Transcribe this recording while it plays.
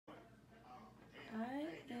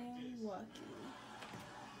walking.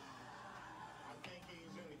 I think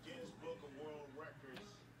he's in the Guinness Book of World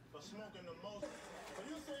Records for smoking the most. So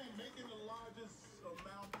you're saying making the largest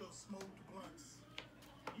amount of smoked blunts?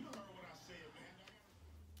 You heard what I said, man.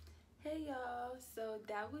 Hey y'all, so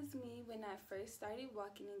that was me when I first started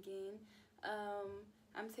walking again.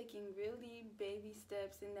 I'm taking really baby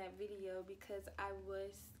steps in that video because I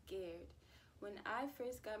was scared. When I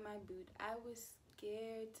first got my boot, I was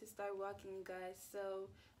scared to start walking, you guys.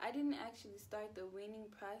 So I didn't actually start the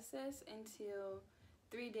weaning process until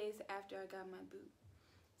 3 days after I got my boot.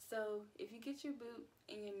 So if you get your boot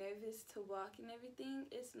and you're nervous to walk and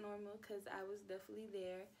everything, it's normal because I was definitely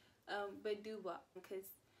there. But do walk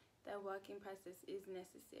because that walking process is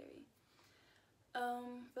necessary.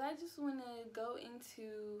 But I just want to go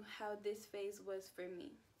into how this phase was for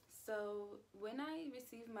me. So when I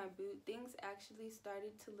received my boot, things actually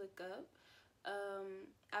started to look up.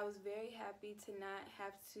 I was very happy to not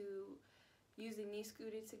have to use a knee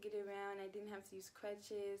scooter to get around. I didn't have to use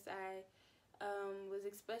crutches. I was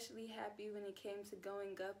especially happy when it came to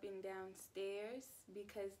going up and down stairs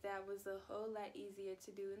because that was a whole lot easier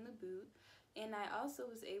to do in the boot. And I also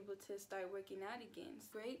was able to start working out again.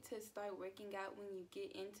 It's great to start working out when you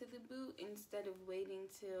get into the boot instead of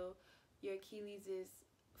waiting till your Achilles is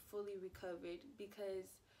fully recovered,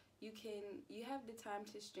 because you have the time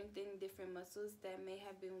to strengthen different muscles that may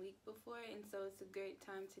have been weak before, and so it's a great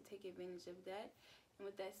time to take advantage of that. And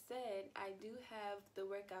with that said, I do have the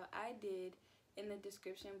workout I did in the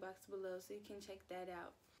description box below, so you can check that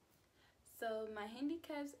out. So my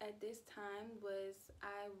handicaps at this time was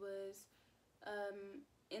I was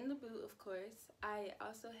in the boot, of course. I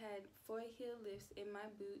also had 4 heel lifts in my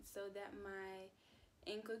boot so that my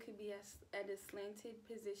ankle could be at a slanted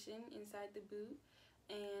position inside the boot.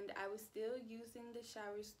 And I was still using the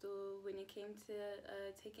shower stool when it came to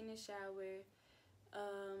taking a shower.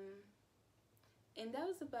 And that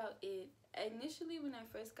was about it. Initially, when I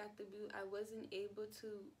first got the boot, I wasn't able to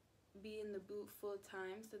be in the boot full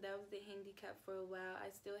time, so that was the handicap for a while.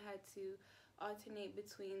 I still had to alternate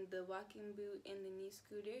between the walking boot and the knee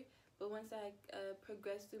scooter, but once I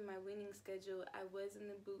progressed through my weaning schedule, I was in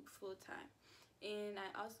the boot full time. And I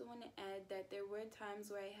also want to add that there were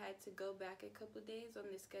times where I had to go back a couple days on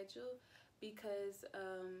the schedule because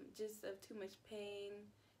just of too much pain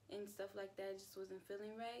and stuff like that. I just wasn't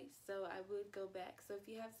feeling right, so I would go back. So if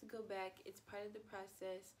you have to go back, it's part of the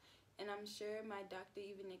process, and I'm sure my doctor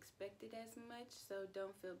even expected as much, so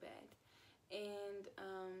don't feel bad. And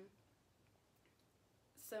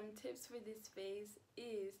some tips for this phase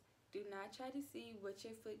is do not try to see what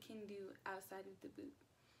your foot can do outside of the boot.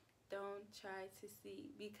 Don't try to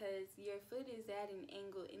see, because your foot is at an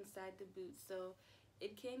angle inside the boot, so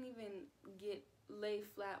it can't even lay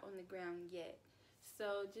flat on the ground yet.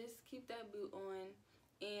 So just keep that boot on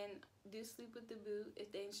and do sleep with the boot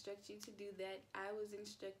if they instruct you to do that. I was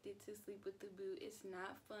instructed to sleep with the boot. It's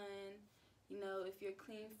not fun. You know, if you're a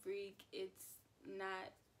clean freak, it's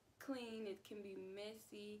not clean. It can be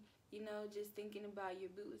messy. You know, just thinking about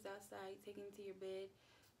your boot was outside, taking it to your bed.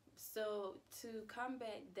 So to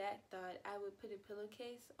combat that thought, I would put a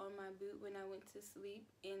pillowcase on my boot when I went to sleep,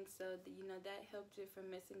 and so that helped it from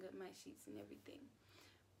messing up my sheets and everything.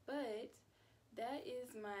 But that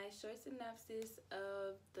is my short synopsis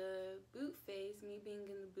of the boot phase, me being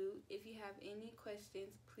in the boot. If you have any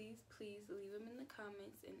questions, please leave them in the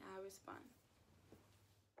comments and I'll respond.